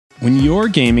When you're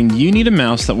gaming, you need a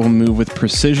mouse that will move with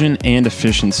precision and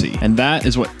efficiency, and that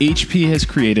is what HP has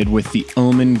created with the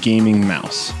OMEN Gaming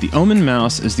Mouse. The OMEN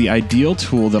mouse is the ideal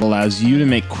tool that allows you to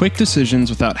make quick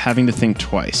decisions without having to think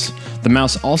twice. The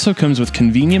mouse also comes with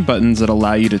convenient buttons that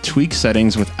allow you to tweak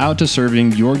settings without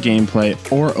disturbing your gameplay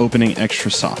or opening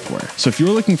extra software. So if you're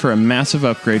looking for a massive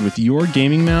upgrade with your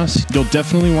gaming mouse, you'll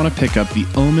definitely want to pick up the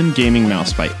OMEN Gaming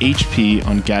Mouse by HP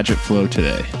on Gadget Flow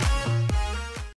today.